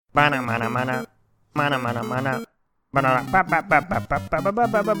Mana mana mana. Mana mana mana.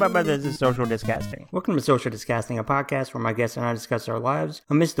 This is Social Disgusting. Welcome to Social Disgusting, a podcast where my guests and I discuss our lives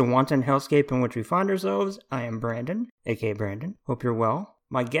amidst the wanton hellscape in which we find ourselves. I am Brandon, aka Brandon. Hope you're well.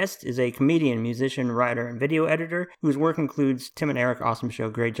 My guest is a comedian, musician, writer, and video editor whose work includes Tim and Eric Awesome Show,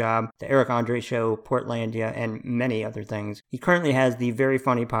 Great Job, The Eric Andre Show, Portlandia, and many other things. He currently has the very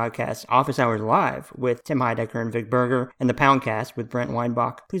funny podcast Office Hours Live with Tim Heidecker and Vic Berger, and the Poundcast with Brent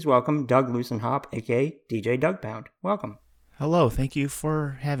Weinbach. Please welcome Doug Loosenhop, aka DJ Doug Pound. Welcome. Hello, thank you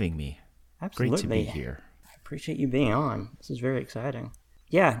for having me. Absolutely. Great to be here. I appreciate you being on. This is very exciting.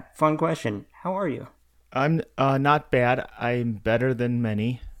 Yeah, fun question. How are you? I'm not bad. I'm better than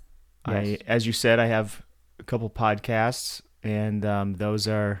many. Yes. As you said, I have a couple podcasts, and those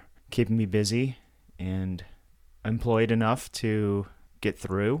are keeping me busy and employed enough to get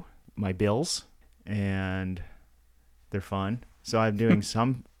through my bills, and they're fun. So I'm doing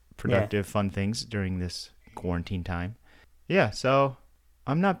some productive, fun things during this quarantine time. Yeah, so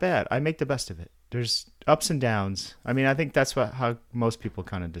I'm not bad. I make the best of it. There's ups and downs. I mean, I think that's how most people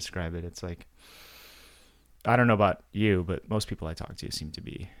kind of describe it. It's like, I don't know about you, but most people I talk to seem to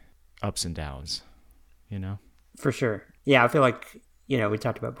be ups and downs, you know? For sure. Yeah, I feel like, we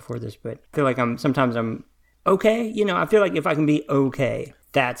talked about before this, but I feel like sometimes I'm okay. I feel like if I can be okay,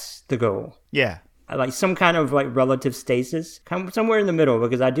 that's the goal. Yeah. I like some kind of like relative stasis, kind of somewhere in the middle,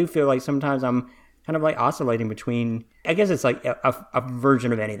 because I do feel like sometimes I'm kind of like oscillating between, I guess it's like a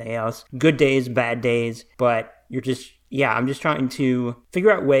version of anything else. Good days, bad days, but I'm just trying to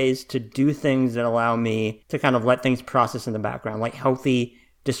figure out ways to do things that allow me to kind of let things process in the background, like healthy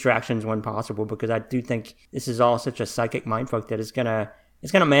distractions when possible, because I do think this is all such a psychic mindfuck that it's gonna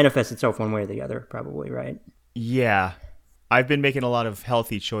manifest itself one way or the other, probably, right? Yeah. I've been making a lot of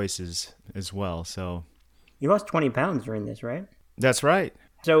healthy choices as well, so. You lost 20 pounds during this, right? That's right.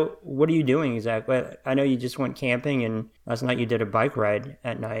 So what are you doing exactly? I know you just went camping, and last night you did a bike ride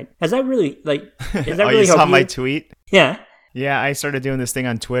at night. Has that really, is that really you saw helped my you? tweet? Yeah. Yeah, I started doing this thing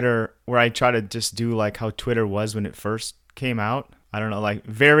on Twitter where I try to just do like how Twitter was when it first came out. I don't know, like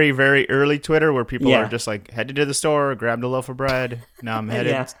very, very early Twitter where people are just like headed to the store, grabbed a loaf of bread. Now I'm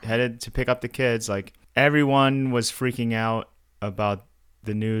headed to pick up the kids. Like everyone was freaking out about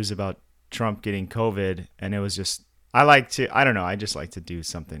the news about Trump getting COVID, and it was just, I just like to do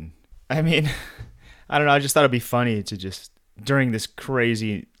something. I mean, I don't know, I just thought it'd be funny to just, during this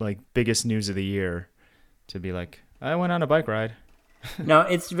crazy, like, biggest news of the year, to be like, I went on a bike ride. No,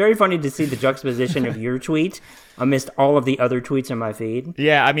 it's very funny to see the juxtaposition of your tweet amidst all of the other tweets in my feed.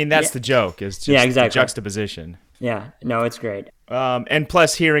 Yeah, I mean, that's the joke, is just exactly. the juxtaposition. Yeah, no, it's great. And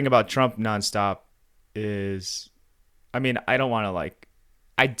plus, hearing about Trump nonstop is, I mean, I don't want to,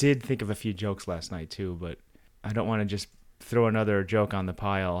 I did think of a few jokes last night, too, but I don't want to just throw another joke on the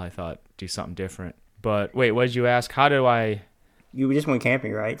pile. I thought, do something different. But wait, what did you ask? How do I... You just went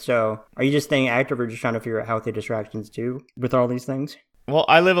camping, right? So are you just staying active or just trying to figure out healthy distractions too with all these things? Well,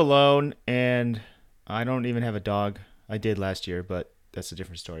 I live alone and I don't even have a dog. I did last year, but that's a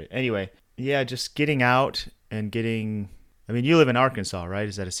different story. Anyway, yeah, just getting out and getting... I mean, you live in Arkansas, right?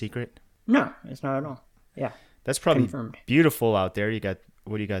 Is that a secret? No, it's not at all. Yeah. That's probably confirmed. Beautiful out there. You got,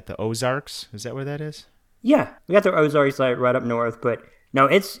 the Ozarks? Is that where that is? Yeah, we got the Ozarks right up north, but no,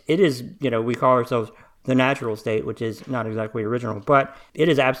 it is, we call ourselves the natural state, which is not exactly original, but it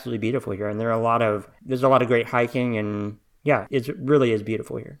is absolutely beautiful here, and there's a lot of great hiking, and yeah, it really is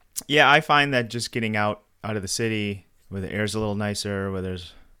beautiful here. Yeah, I find that just getting out of the city where the air's a little nicer,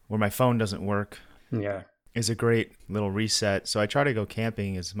 where my phone doesn't work, is a great little reset. So I try to go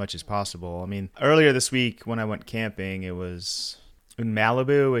camping as much as possible. I mean, earlier this week when I went camping, it was in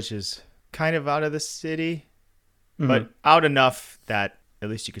Malibu, which is kind of out of the city, but out enough that at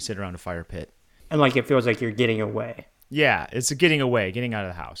least you can sit around a fire pit. And it feels like you're getting away. Yeah, it's a getting away, getting out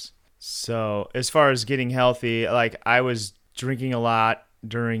of the house. So as far as getting healthy, I was drinking a lot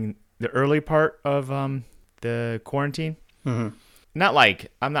during the early part of the quarantine. Mm-hmm.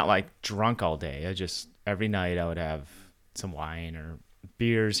 I'm not drunk all day. I just, every night I would have some wine or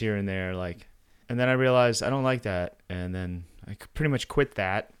beers here and there. And then I realized I don't like that. And then I pretty much quit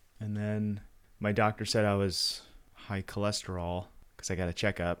that. And then my doctor said I was high cholesterol because I got a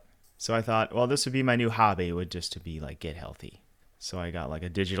checkup. So I thought, well, this would be my new hobby, would just to be get healthy. So I got a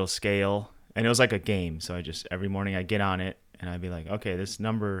digital scale, and it was like a game. So every morning I get on it and I'd be like, okay, this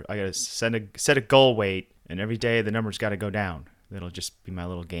number, I got to set a goal weight, and every day the number's got to go down. It'll just be my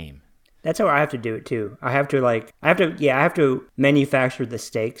little game. That's how I have to do it too. I have to manufacture the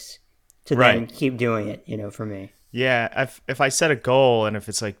stakes to then keep doing it, for me. Yeah, if I set a goal and if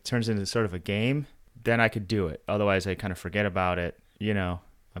it's turns into sort of a game, then I could do it. Otherwise, I kind of forget about it,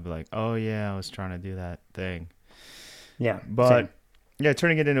 I'd be like, oh yeah, I was trying to do that thing. Yeah. But Same. yeah,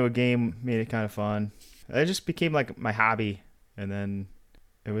 turning it into a game made it kind of fun. It just became like my hobby, and then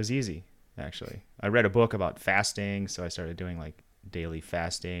it was easy, actually. I read a book about fasting, so I started doing like daily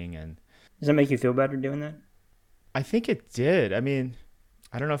fasting, and Does that make you feel better doing that? I think it did. I mean,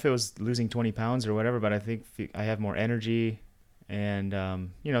 I don't know if it was losing 20 pounds or whatever, but I think I have more energy and,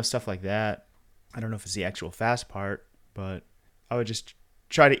 stuff like that. I don't know if it's the actual fast part, but I would just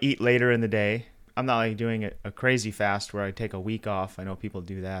try to eat later in the day. I'm not like doing a crazy fast where I take a week off. I know people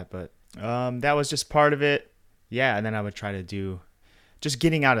do that, but that was just part of it. Yeah, and then I would try to do just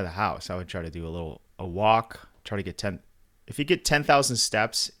getting out of the house. I would try to do a walk, try to get 10. If you get 10,000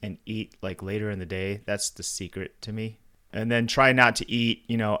 steps and eat like later in the day, that's the secret to me. And then try not to eat,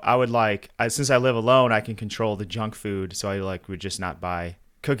 I would since I live alone, I can control the junk food. So I would just not buy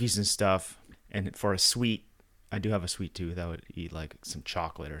cookies and stuff. And for a sweet, I do have a sweet tooth. I would eat like some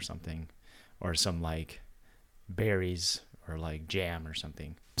chocolate or something, or some like berries or like jam or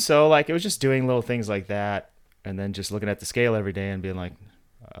something. So like it was just doing little things like that, and then just looking at the scale every day and being like,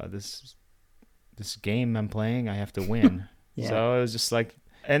 this game I'm playing, I have to win. Yeah. So it was just like,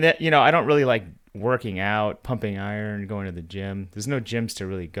 and then I don't really like working out, pumping iron, going to the gym. There's no gyms to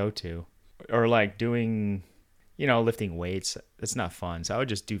really go to, or like doing, lifting weights. It's not fun. So I would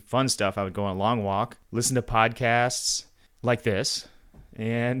just do fun stuff. I would go on a long walk, listen to podcasts like this,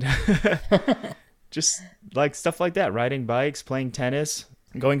 and just like stuff like that, riding bikes, playing tennis,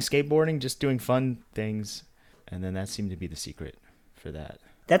 going skateboarding, just doing fun things. And then that seemed to be the secret for that.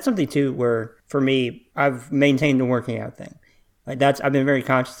 That's something too where for me, I've maintained the working out thing. Like I've been very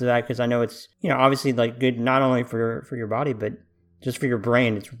conscious of that because I know it's, obviously like good not only for your body, but just for your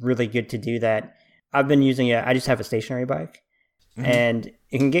brain. It's really good to do that. I've been using it. I just have a stationary bike, and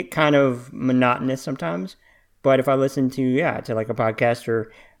it can get kind of monotonous sometimes. But if I listen to like a podcast,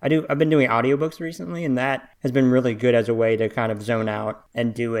 or I've been doing audiobooks recently, and that has been really good as a way to kind of zone out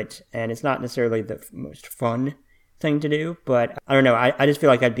and do it. And it's not necessarily the most fun thing to do, but I don't know. I just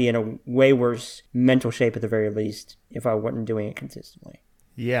feel like I'd be in a way worse mental shape at the very least if I wasn't doing it consistently.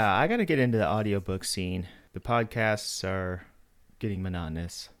 Yeah, I got to get into the audiobook scene. The podcasts are getting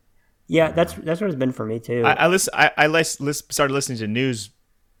monotonous. Yeah, that's what it's been for me too. I started listening to news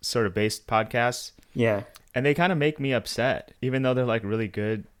sort of based podcasts. Yeah. And they kind of make me upset, even though they're like really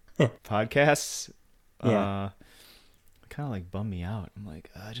good podcasts. Yeah. Kind of like bum me out. I'm like,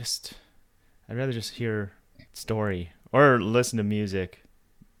 I'd rather just hear story or listen to music.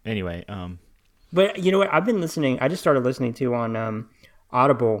 Anyway, But you know what? I just started listening to on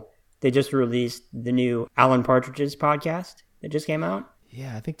Audible. They just released the new Alan Partridge's podcast that just came out.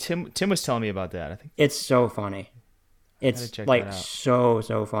 Yeah, I think Tim was telling me about that. I think it's so funny. It's like so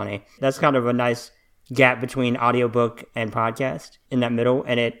funny. That's kind of a nice gap between audiobook and podcast in that middle,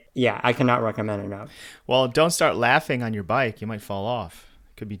 and I cannot recommend it enough. Well, don't start laughing on your bike. You might fall off.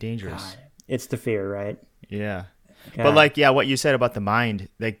 It could be dangerous. God, it's the fear, right? Yeah. God. But what you said about the mind,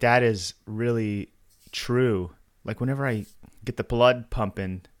 like that is really true. Like whenever I get the blood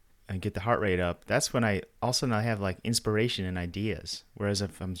pumping and get the heart rate up, that's when I have like inspiration and ideas. Whereas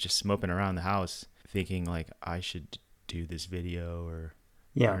if I'm just moping around the house thinking like I should do this video or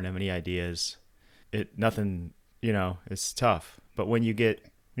I don't have any ideas, it's tough. But when you get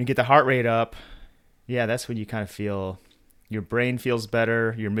the heart rate up, that's when you kind of feel your brain feels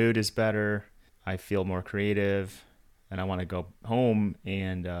better, your mood is better. I feel more creative, and I want to go home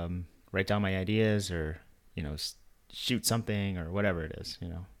and write down my ideas or shoot something or whatever it is.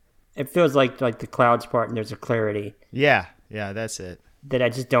 It feels like the clouds part, and there's a clarity. Yeah, that's it. That I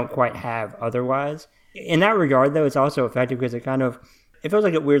just don't quite have otherwise. In that regard, though, it's also effective because it feels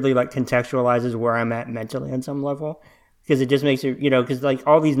like it weirdly like contextualizes where I'm at mentally on some level, because it just makes it, because like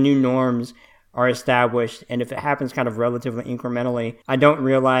all these new norms are established, and if it happens kind of relatively incrementally, I don't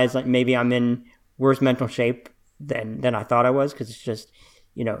realize like maybe I'm in worse mental shape than I thought I was, because it's just,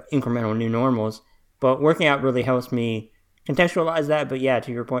 incremental new normals. But working out really helps me contextualize that. But yeah,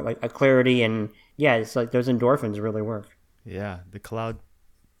 to your point, like a clarity, and it's like those endorphins really work. Yeah, the cloud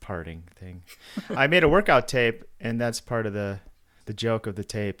parting thing. I made a workout tape, and that's part of the joke of the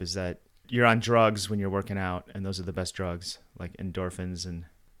tape is that you're on drugs when you're working out, and those are the best drugs, like endorphins and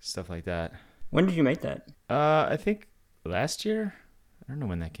stuff like that. When did you make that? I think last year. I don't know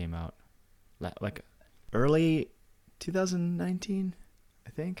when that came out. Like early 2019, I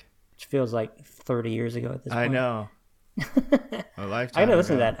think. Which feels like 30 years ago at this point. I know. A lifetime I gotta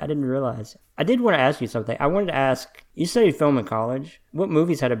listen ago. to that. I didn't realize. I did want to ask you something. I wanted to ask, you studied film in college. What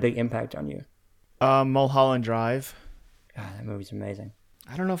movies had a big impact on you? Mulholland Drive. God, that movie's amazing.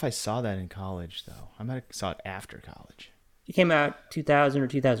 I don't know if I saw that in college, though. I might have saw it after college. It came out 2000 or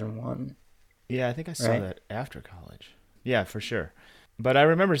 2001. Yeah, I think I saw that after college. Yeah, for sure. But I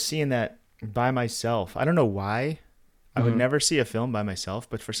remember seeing that by myself. I don't know why. I would never see a film by myself,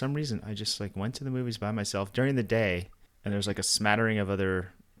 but for some reason I just like went to the movies by myself during the day, and there's like a smattering of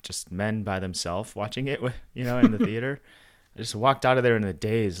other just men by themselves watching it, in the theater. I just walked out of there in a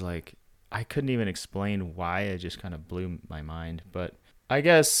daze, like I couldn't even explain why. It just kind of blew my mind. But I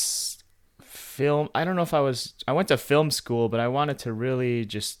guess film, I don't know if I went to film school, but I wanted to really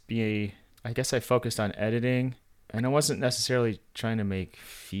just I guess I focused on editing, and I wasn't necessarily trying to make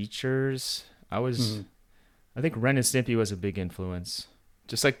features. I think Ren and Stimpy was a big influence.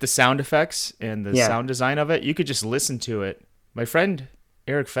 Just like the sound effects and the sound design of it, you could just listen to it. My friend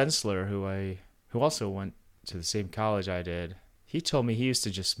Eric Fensler, who also went to the same college I did, he told me he used to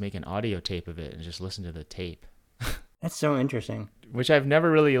just make an audio tape of it and just listen to the tape. That's so interesting. Which I've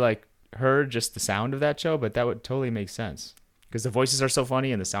never really heard just the sound of that show, but that would totally make sense because the voices are so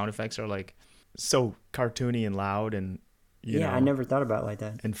funny and the sound effects are like so cartoony and loud and I never thought about it like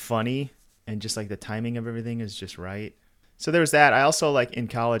that. And funny. And just like the timing of everything is just right. So there was that. I also in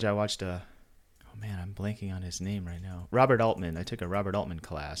college, I watched I'm blanking on his name right now. Robert Altman. I took a Robert Altman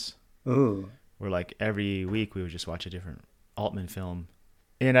class. Ooh. Where every week we would just watch a different Altman film.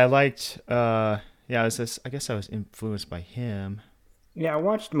 And I liked, I guess I was influenced by him. Yeah, I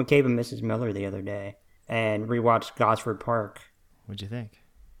watched McCabe and Mrs. Miller the other day and rewatched Gosford Park. What'd you think?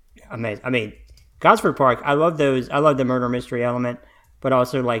 Amazing. I mean, Gosford Park, I love those. I love the murder mystery element. But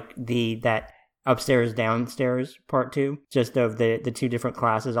also that upstairs downstairs part too, just of the two different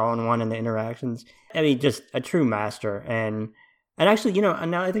classes all in one and the interactions. I mean, just a true master. And actually, now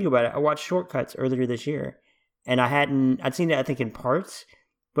that I think about it, I watched Shortcuts earlier this year, and I'd seen it I think in parts,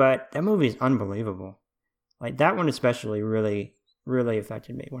 but that movie is unbelievable. Like that one especially really really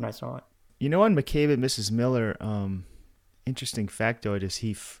affected me when I saw it. On McCabe and Mrs. Miller, interesting factoid is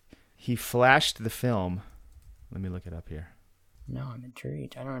he flashed the film. Let me look it up here. No, I'm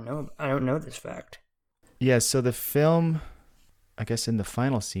intrigued. I don't know this fact. Yeah, so the film, I guess in the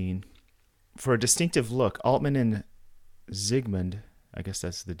final scene, for a distinctive look, Altman and Zsigmond, I guess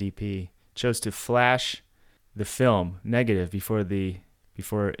that's the DP, chose to flash the film negative before they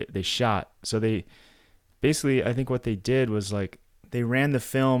shot. So they basically, I think what they did was they ran the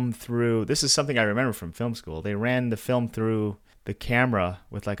film through. This is something I remember from film school. They ran the film through the camera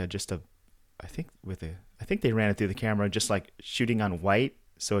with I think they ran it through the camera just shooting on white,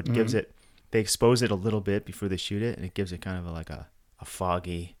 so it gives it. They expose it a little bit before they shoot it, and it gives it kind of a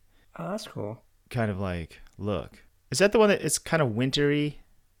foggy. Oh, that's cool. Kind of look. Is that the one that it's kind of wintry?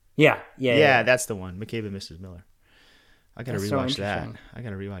 Yeah. That's the one. McCabe and Mrs. Miller. I gotta rewatch that. I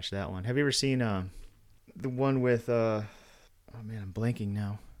gotta rewatch that one. Have you ever seen the one with I'm blanking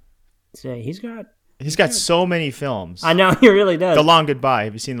now. So he's got so many films. I know, he really does. The Long Goodbye.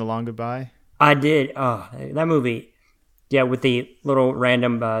 Have you seen The Long Goodbye? I did. Oh, that movie. Yeah, with the little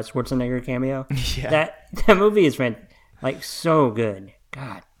random Schwarzenegger cameo. Yeah. That movie is so good.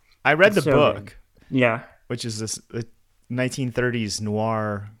 God. I read the book. Good. Yeah. Which is this 1930s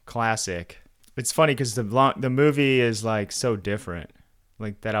noir classic. It's funny because the movie is so different.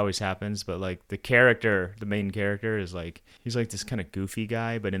 That always happens, but the main character is he's this kind of goofy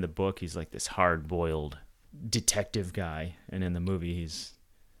guy, but in the book he's this hard-boiled detective guy, and in the movie he's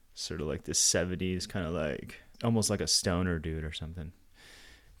sort of this 70s kind of almost like a stoner dude or something.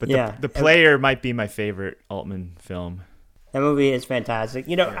 But yeah, the Player might be my favorite Altman film. That movie is fantastic.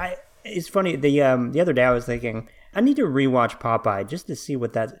 It's funny. The other day I was thinking I need to rewatch Popeye just to see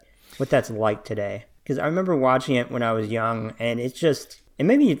what that's like today, because I remember watching it when I was young, and it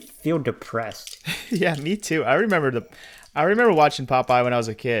made me feel depressed. Yeah, me too. I remember watching Popeye when I was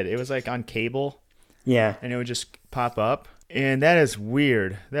a kid. It was on cable. Yeah, and it would just pop up. And that is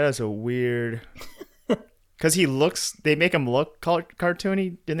weird. That is a weird... Because they make him look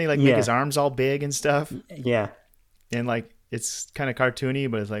cartoony. Didn't they make his arms all big and stuff? Yeah. And it's kind of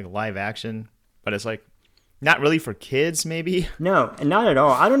cartoony, but it's live action. But it's not really for kids, maybe. No, and not at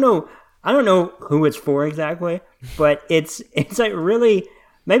all. I don't know who it's for exactly, but it's really...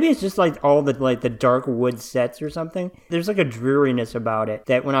 Maybe it's just all the dark wood sets or something. There's a dreariness about it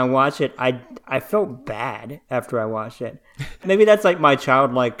that when I watch it, I felt bad after I watched it. Maybe that's my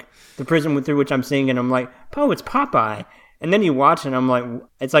child, the prison through which I'm seeing it. I'm oh, it's Popeye. And then you watch it and I'm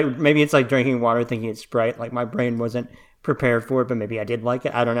it's maybe it's drinking water thinking it's Sprite. My brain wasn't prepared for it, but maybe I did like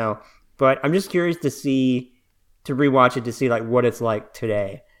it. I don't know. But I'm just curious to rewatch it to see what it's like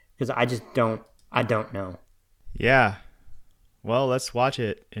today. Because I don't know. Yeah. Well, let's watch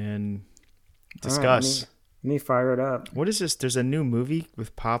it and discuss. Right, let me fire it up. What is this? There's a new movie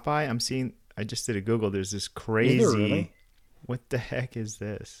with Popeye. I just did a Google. There's this crazy... Is there really? What the heck is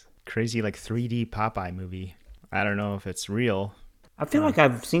this? Crazy like 3D Popeye movie. I don't know if it's real. I feel like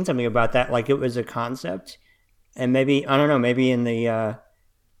I've seen something about that. Like it was a concept, and maybe I don't know. Maybe in the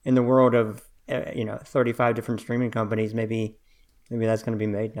world of 35 different streaming companies, maybe that's going to be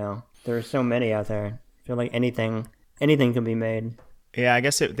made now. There are so many out there. I feel like anything can be made. Yeah, I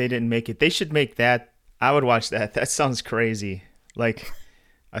guess they didn't make it. They should make that. I would watch that. That sounds crazy. Like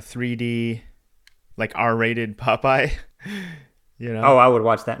a 3D, like R-rated Popeye. Oh, I would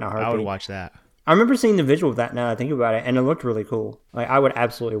watch that in a heartbeat. I would watch that. I remember seeing the visual of that now that I think about it, and it looked really cool. Like, I would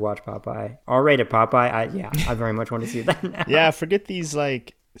absolutely watch Popeye. R-rated Popeye, I very much want to see that now. Yeah, forget these,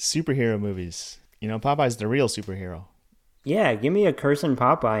 like, superhero movies. Popeye's the real superhero. Yeah, give me a cursing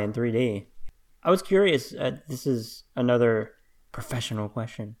Popeye in 3D. I was curious, this is another professional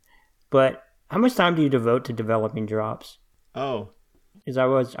question, but how much time do you devote to developing drops? Oh. Because I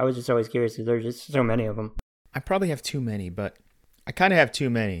was just always curious, because there's just so many of them. I probably have too many, but I kind of have too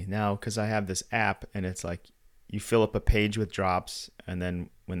many now because I have this app and it's like you fill up a page with drops, and then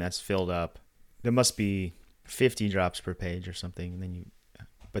when that's filled up, there must be 50 drops per page or something. And then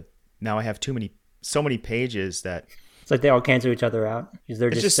but now I have so many pages that it's like they all cancel each other out because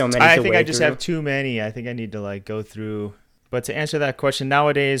there's just so many. I think I just have too many. I think I need to like go through. But to answer that question,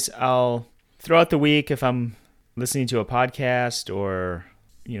 nowadays I'll throughout the week, if I'm listening to a podcast or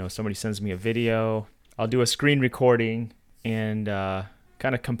somebody sends me a video, I'll do a screen recording and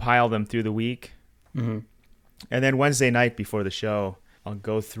kind of compile them through the week. Mm-hmm. And then Wednesday night before the show, I'll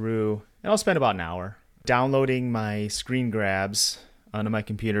go through and I'll spend about an hour downloading my screen grabs onto my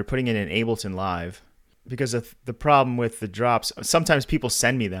computer, putting it in Ableton Live. Because of the problem with the drops, sometimes people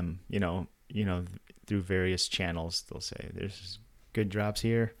send me them, through various channels. They'll say, there's good drops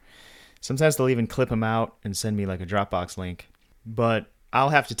here. Sometimes they'll even clip them out and send me like a Dropbox link. But I'll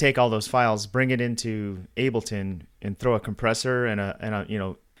have to take all those files, bring it into Ableton, and throw a compressor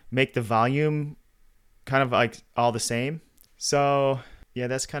and make the volume kind of like all the same. So yeah,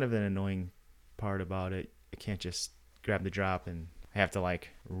 that's kind of an annoying part about it. I can't just grab the drop and I have to like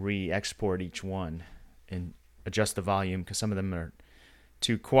re-export each one and adjust the volume because some of them are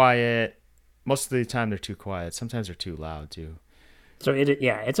too quiet. Most of the time they're too quiet. Sometimes they're too loud too. So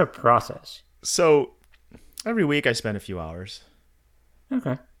it's a process. So every week I spend a few hours.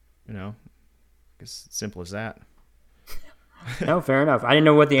 Okay. It's simple as that. No, fair enough. I didn't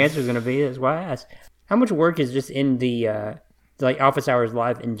know what the answer was going to be. That's why I asked. How much work is just in the like Office Hours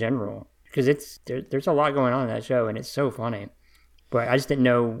Live in general? Because there's a lot going on in that show, and it's so funny. But I just didn't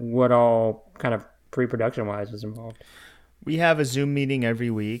know what all kind of pre-production wise was involved. We have a Zoom meeting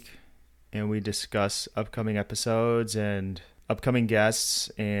every week, and we discuss upcoming episodes and upcoming guests,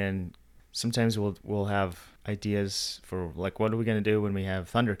 and sometimes we'll have ideas for like what are we going to do when we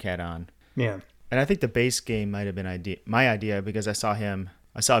have Thundercat on. Yeah. And I think the bass game might have been my idea because I saw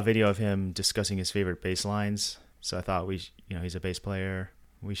a video of him discussing his favorite bass lines. So I thought he's a bass player.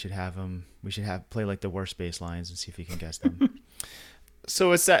 We should play like the worst bass lines and see if he can guess them.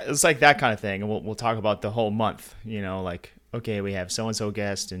 So it's like that kind of thing. And we'll talk about the whole month, like, okay, we have so-and-so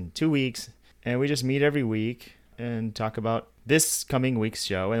guest in 2 weeks, and we just meet every week and talk about this coming week's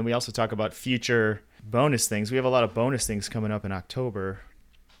show. And we also talk about future bonus things. We have a lot of bonus things coming up in October.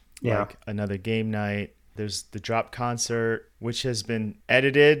 Yeah. Like another game night. There's the Drop concert, which has been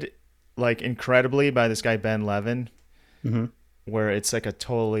edited like incredibly by this guy, Ben Levin, mm-hmm. where it's like a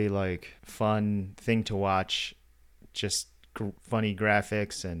totally like fun thing to watch. Just funny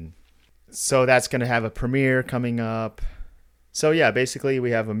graphics. And so that's going to have a premiere coming up. So yeah, basically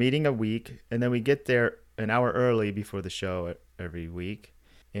we have a meeting a week, and then we get there an hour early before the show every week,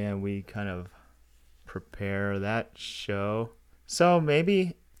 and we kind of prepare that show. So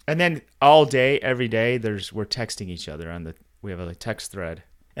maybe, and then all day, every day, we're texting each other we have a text thread,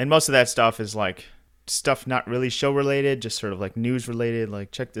 and most of that stuff is like stuff not really show related, just sort of like news related.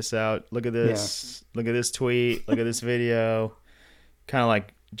 Like, check this out, look at this, Look at this tweet, look at this video, kind of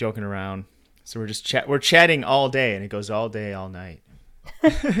like joking around. So we're chatting all day, and it goes all day, all night.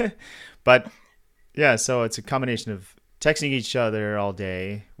 But yeah, so it's a combination of texting each other all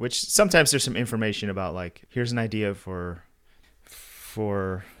day, which sometimes there's some information about like, here's an idea for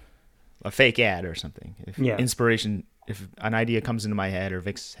a fake ad or something. Inspiration, if an idea comes into my head or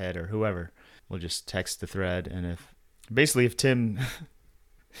Vic's head or whoever, we'll just text the thread. And if Tim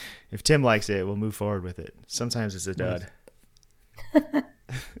likes it, we'll move forward with it. Sometimes it's a dud.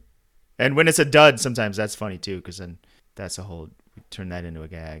 And when it's a dud, sometimes that's funny too, because then we turn that into a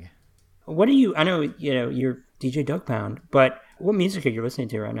gag. I know, you're DJ Doug Pound, but what music are you listening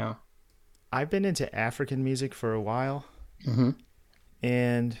to right now? I've been into African music for a while. Mm-hmm.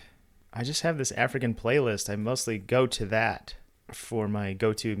 And I just have this African playlist. I mostly go to that. for my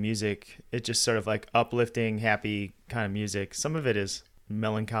go-to music. It's just sort of like uplifting, happy kind of music. Some of it is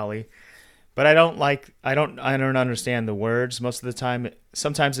melancholy, but I don't understand the words most of the time.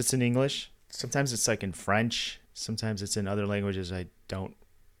 Sometimes it's in English, sometimes it's like in French, sometimes it's in other languages I don't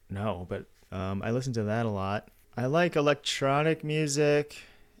know, but I listen to that a lot. I like electronic music,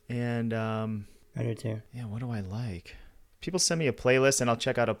 and I do too. Yeah, what do I like? People send me a playlist and I'll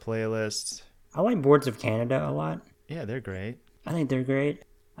check out a playlist. I like Boards of Canada a lot. Yeah, they're great. I think they're great.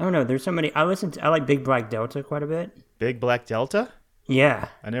 I don't know, there's so many. I like Big Black Delta quite a bit. Big Black Delta? Yeah.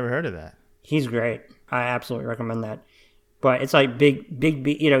 I never heard of that. He's great. I absolutely recommend that. But it's like big,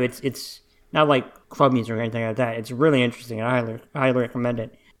 you know, it's not like club music or anything like that. It's really interesting. I highly recommend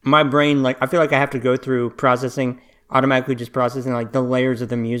it. My brain, like, I feel like I have to go through automatically just processing like the layers of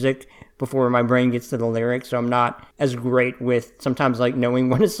the music before my brain gets to the lyrics. So I'm not as great with sometimes like knowing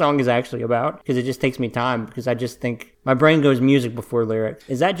what a song is actually about, because it just takes me time, because I just think my brain goes music before lyrics.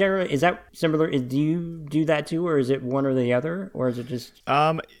 Is that similar? Do you do that too, or is it one or the other, or is it just...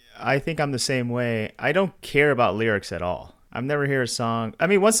 I think I'm the same way. I don't care about lyrics at all. I've never heard a song. I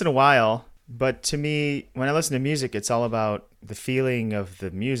mean, once in a while, but to me, when I listen to music, it's all about the feeling of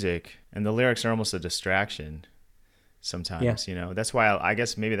the music, and the lyrics are almost a distraction sometimes. Yeah. You know, that's why I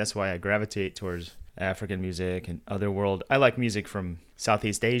guess maybe that's why I gravitate towards African music and other world. I like music from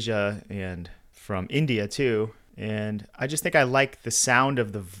Southeast Asia and from India too, and I just think I like the sound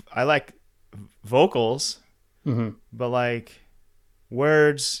of I like vocals, but like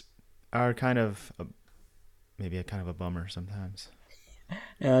words are kind of maybe a kind of a bummer sometimes.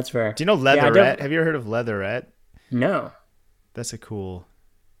 Yeah, that's fair. Do you know Leatherette? Have you ever heard of Leatherette? No. That's a cool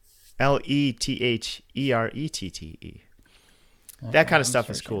Letherette. That kind of stuff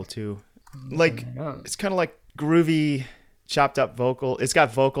is cool too. Like, it's kind of like groovy, chopped up vocal. It's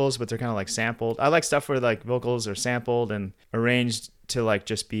got vocals, but they're kind of like sampled. I like stuff where like vocals are sampled and arranged to like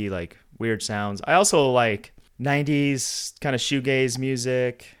just be like weird sounds. I also like 90s kind of shoegaze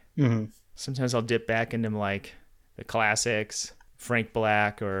music. Sometimes I'll dip back into like the classics, Frank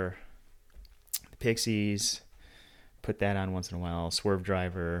Black or the Pixies. Put that on once in a while. Swerve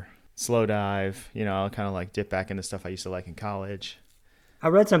Driver, Slow Dive. You know, I'll kind of like dip back into stuff I used to like in college. I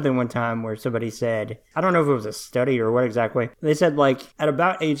read something one time where somebody said, I don't know if it was a study or what exactly. They said like at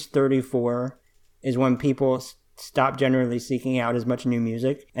about age 34 is when people stop generally seeking out as much new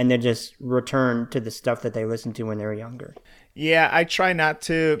music, and they just return to the stuff that they listened to when they were younger. Yeah, I try not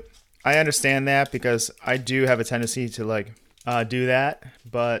to. I understand that because I do have a tendency to like do that,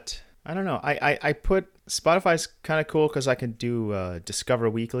 but I don't know. I put Spotify's kind of cool because I can do Discover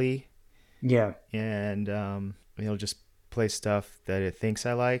Weekly. Yeah. And it'll just play stuff that it thinks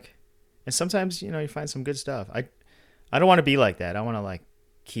I like. And sometimes, you know, you find some good stuff. I don't want to be like that. I want to like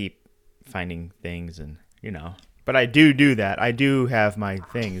keep finding things and, you know. But I do that. I do have my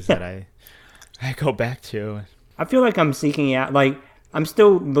things that I go back to. I feel like I'm seeking out, like, I'm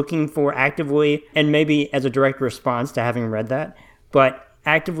still looking for actively, and maybe as a direct response to having read that, but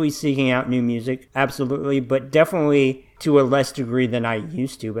actively seeking out new music, absolutely, but definitely to a less degree than I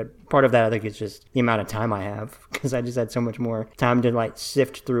used to. But part of that, I think, is just the amount of time I have, because I just had so much more time to like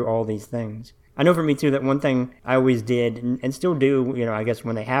sift through all these things. I know for me too that one thing I always did and still do, you know, I guess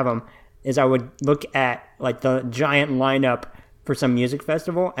when they have them, is I would look at like the giant lineup for some music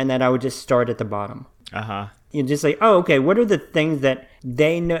festival, and then I would just start at the bottom. You just say, oh, okay, what are the things that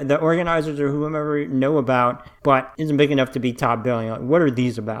they know, the organizers or whomever know about, but isn't big enough to be top billing? Like, what are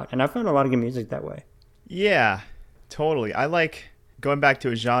these about? And I found a lot of good music that way. Yeah, totally. I like going back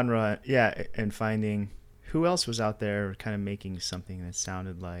to a genre, and finding who else was out there kind of making something that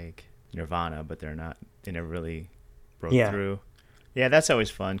sounded like Nirvana, but they're not, they never really broke through. Yeah, that's always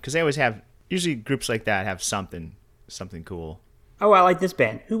fun, because they always have, usually groups like that have something cool. Oh, I like this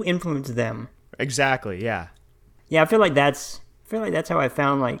band. Who influenced them? Exactly, yeah. Yeah, I feel like that's how I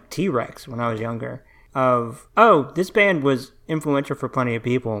found like T-Rex when I was younger. This band was influential for plenty of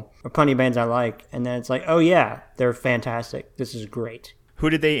people, or plenty of bands I like, and then it's like, oh yeah, they're fantastic. This is great. Who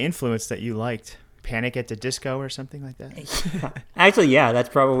did they influence that you liked? Panic at the Disco or something like that? Actually, yeah, that's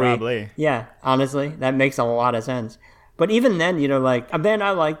probably. Yeah, honestly, that makes a lot of sense. But even then, you know, like a band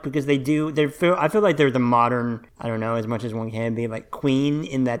I like because I feel like they're the modern, I don't know, as much as one can be, like Queen,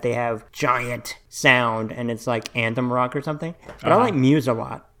 in that they have giant sound and it's like anthem rock or something. But I like Muse a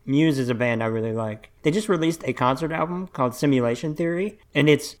lot. Muse is a band I really like. They just released a concert album called Simulation Theory, and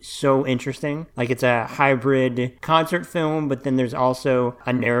it's so interesting. Like, it's a hybrid concert film, but then there's also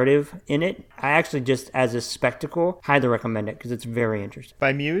a narrative in it. I actually, just as a spectacle, highly recommend it because it's very interesting.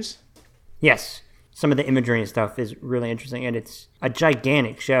 By Muse? Yes. some of the imagery and stuff is really interesting, and it's a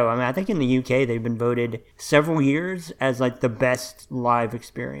gigantic show. I mean, I think in the UK they've been voted several years as like the best live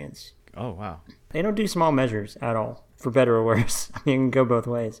experience. Oh, wow. They don't do small measures at all, for better or worse. I mean, it can go both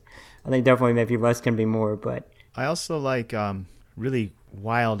ways. I think definitely maybe less can be more, but... I also like really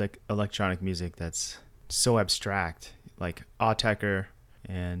wild electronic music that's so abstract, like Autechre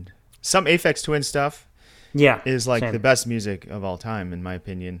and some Aphex Twin stuff. Yeah, is like same. the best music of all time, in my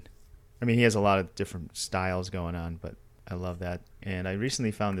opinion. I mean, he has a lot of different styles going on, but I love that. And I recently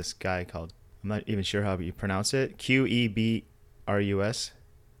found this guy called, I'm not even sure how you pronounce it, Quebrus.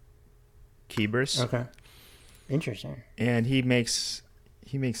 Quebrus. Okay. Interesting. And he makes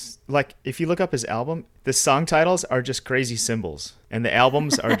like, if you look up his album, the song titles are just crazy symbols, and the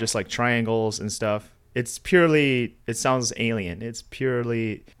albums are just like triangles and stuff. It sounds alien. It's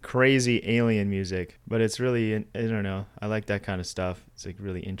purely crazy alien music, but it's really, I don't know. I like that kind of stuff. It's like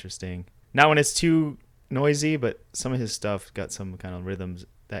really interesting. Not when it's too noisy, but some of his stuff got some kind of rhythms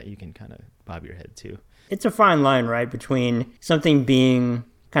that you can kind of bob your head to. It's a fine line, right, between something being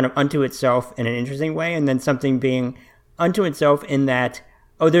kind of unto itself in an interesting way, and then something being unto itself in that,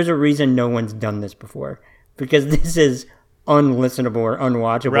 oh, there's a reason no one's done this before, because this is unlistenable or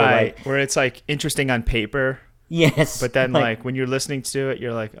unwatchable. Right, like, where it's like interesting on paper. Yes. But then like when you're listening to it,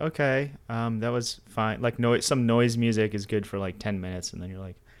 you're like, okay, that was fine. Like some noise music is good for like 10 minutes, and then you're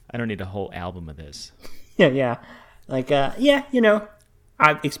like, I don't need a whole album of this. Yeah. Like,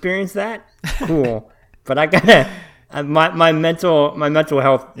 I've experienced that. Cool. But I gotta, my mental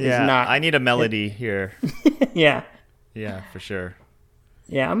health is not. I need a melody here. Yeah. Yeah, for sure.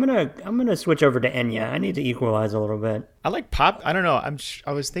 Yeah, I'm gonna switch over to Enya. I need to equalize a little bit. I like pop. I don't know.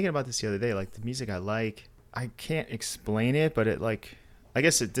 I was thinking about this the other day. Like the music I like, I can't explain it, but it like, I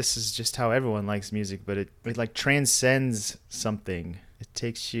guess this is just how everyone likes music. But it like transcends something. It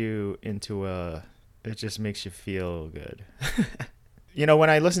takes you into it just makes you feel good. You know, when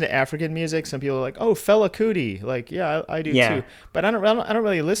I listen to African music, some people are like, "Oh, Fela Kuti." Like, yeah, I do too. But I don't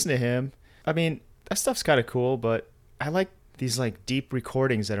really listen to him. I mean, that stuff's kind of cool, but I like these like deep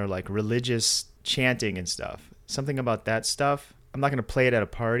recordings that are like religious chanting and stuff. Something about that stuff. I'm not going to play it at a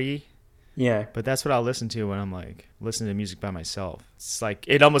party. Yeah. But that's what I'll listen to when I'm like listening to music by myself. It's like,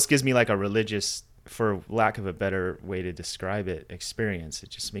 it almost gives me like a religious, for lack of a better way to describe it, experience. It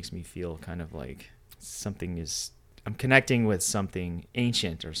just makes me feel kind of like I'm connecting with something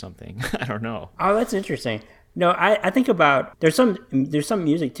ancient or something. I don't know. Oh, that's interesting. No, I think about, there's some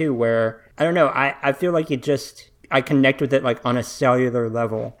music too where, I don't know, I feel like I connect with it like on a cellular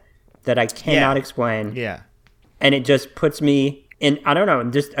level that I cannot explain. Yeah. And it just puts me in, I don't know,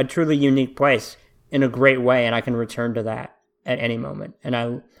 just a truly unique place in a great way, and I can return to that at any moment. And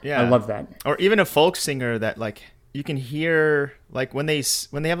I love that. Or even a folk singer that like you can hear like when they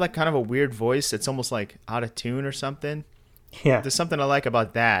have like kind of a weird voice, it's almost like out of tune or something. Yeah. There's something I like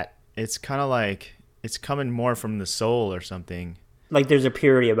about that. It's kind of like it's coming more from the soul or something. Like there's a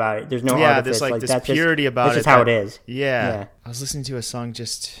purity about it. There's no artifice. There's like this purity about it. That's just how it is. Yeah. I was listening to a song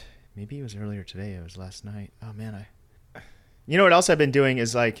maybe it was earlier today. It was last night. Oh man, you know what else I've been doing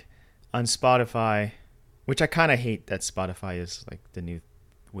is like on Spotify, which I kind of hate that Spotify is like the new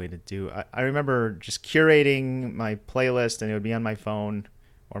way to do. I remember just curating my playlist and it would be on my phone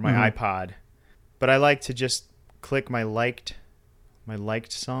or my iPod, but I like to just click my liked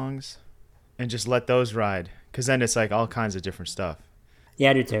songs and just let those ride, because then it's like all kinds of different stuff. Yeah,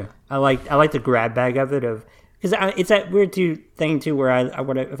 I do too. I like the grab bag of it, because it's that weird thing too where I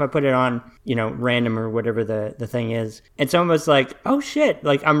would, if I put it on, random or whatever the thing is, it's almost like, oh shit,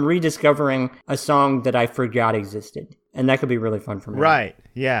 like I'm rediscovering a song that I forgot existed, and that could be really fun for me. Right?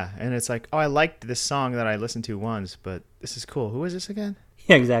 Yeah, and it's like, oh, I liked this song that I listened to once, but this is cool. Who is this again?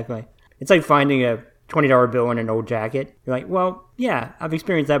 Yeah, exactly. It's like finding a $20 bill in an old jacket. You're like, well, yeah, I've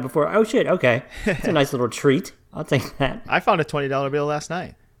experienced that before. Oh shit, okay, it's a nice little treat. I'll take that. I found a $20 bill last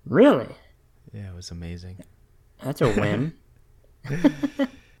night. Really? Yeah, it was amazing. That's a win. Do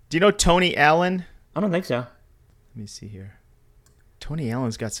you know Tony Allen? I don't think so. Let me see here. Tony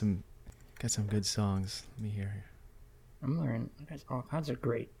Allen's got some good songs. Let me hear here. I'm learning all kinds of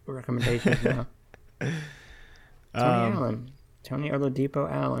great recommendations now. Tony Allen. Tony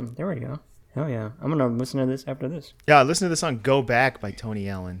Oladipo Allen. There we go. Hell yeah. I'm going to listen to this after this. Yeah, listen to the song Go Back by Tony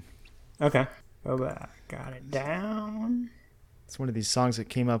Allen. Okay. Go back. Got it down. It's one of these songs that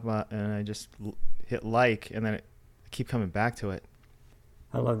came up and I just hit like, and then I keep coming back to it.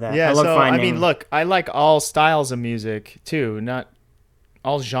 I love that. Yeah, I love finding... I mean, look, I like all styles of music too, not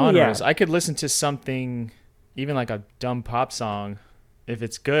all genres. Yeah. I could listen to something, even like a dumb pop song, if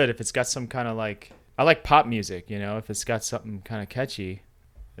it's good, if it's got some kind of like... I like pop music, if it's got something kind of catchy.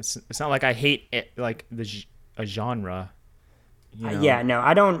 It's not like I hate it, like a genre. Yeah, no,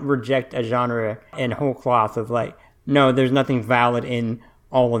 I don't reject a genre in whole cloth of like, no, there's nothing valid in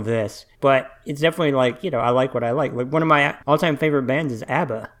all of this. But it's definitely like, I like what I like. Like one of my all-time favorite bands is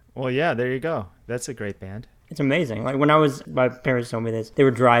ABBA. Well, yeah, there you go. That's a great band. It's amazing. Like my parents told me this. They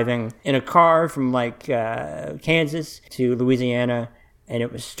were driving in a car from like Kansas to Louisiana, and it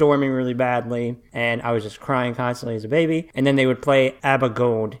was storming really badly, and I was just crying constantly as a baby. And then they would play ABBA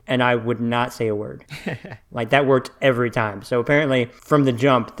Gold, and I would not say a word. Like that worked every time. So apparently, from the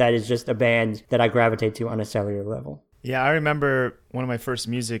jump, that is just a band that I gravitate to on a cellular level. Yeah, I remember one of my first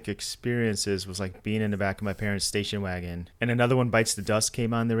music experiences was like being in the back of my parents' station wagon, and Another One Bites the Dust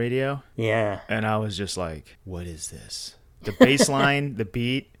came on the radio. Yeah. And I was just like, what is this? The bass line, the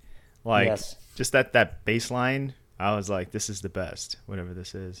beat, like just that bass line, I was like, this is the best, whatever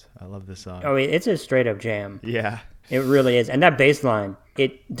this is. I love this song. Oh, it's a straight up jam. Yeah. It really is. And that bass line,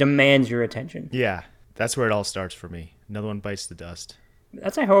 it demands your attention. Yeah, that's where it all starts for me. Another One Bites the Dust.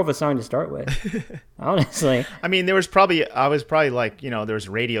 That's a hell of a song to start with, honestly. I mean, I was probably like, there was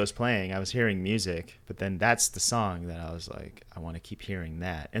radios playing. I was hearing music, but then that's the song that I was like, I want to keep hearing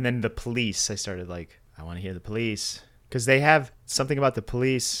that. And then the Police, I started like, I want to hear the Police. Because they have something about the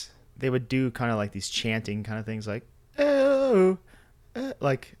Police. They would do kind of like these chanting kind of things like, oh,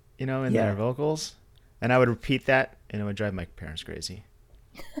 like, in their vocals. And I would repeat that, and it would drive my parents crazy.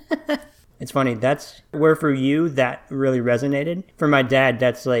 It's funny. That's where for you that really resonated. For my dad,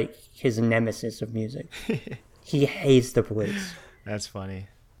 that's like his nemesis of music. He hates the Police. That's funny.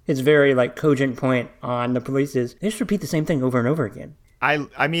 His very like cogent point on the Police is they just repeat the same thing over and over again.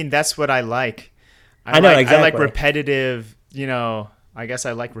 I mean, that's what I like. I know, exactly. I like repetitive, I guess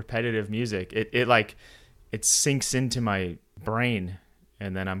I like repetitive music. It sinks into my brain,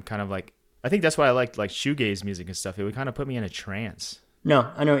 and then I'm kind of like, I think that's why I like shoegaze music and stuff. It would kind of put me in a trance.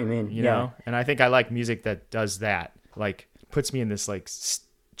 No, I know what you mean. You know? And I think I like music that does that. Like, puts me in this, like,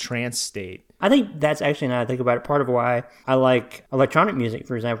 trance state. I think that's actually, now I think about it, part of why I like electronic music,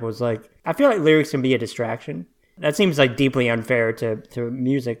 for example, is like, I feel like lyrics can be a distraction. That seems, like, deeply unfair to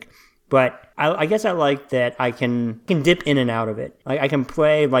music. But I guess I like that I can dip in and out of it. Like I can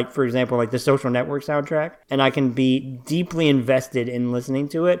play, like, for example, like the Social Network soundtrack, and I can be deeply invested in listening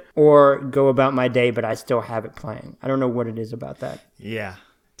to it, or go about my day, but I still have it playing. I don't know what it is about that. Yeah,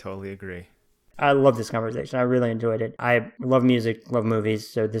 totally agree. I love this conversation. I really enjoyed it. I love music, love movies,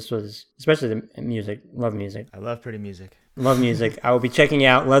 so this was, especially the music, love music. I love pretty music. Love music. I will be checking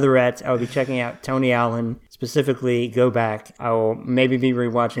out Leatherettes. I will be checking out Tony Allen. Specifically, Go Back. I will maybe be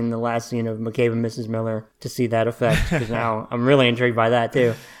rewatching the last scene of McCabe and Mrs. Miller to see that effect, because now I'm really intrigued by that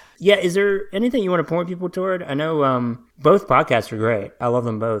too. Yeah, is there anything you want to point people toward? I know both podcasts are great. I love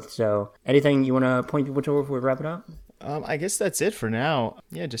them both. So anything you want to point people toward before we wrap it up? I guess that's it for now.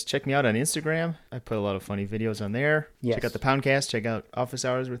 Yeah, just check me out on Instagram. I put a lot of funny videos on there. Yes. Check out the Poundcast. Check out Office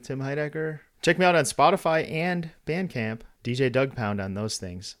Hours with Tim Heidecker. Check me out on Spotify and Bandcamp. DJ Doug Pound on those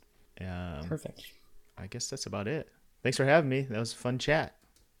things. Perfect. I guess that's about it. Thanks for having me. That was a fun chat.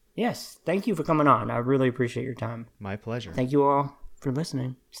 Yes, thank you for coming on. I really appreciate your time. My pleasure. Thank you all for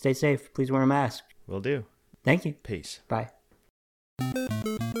listening. Stay safe. Please wear a mask. Will do. Thank you. Peace. Bye.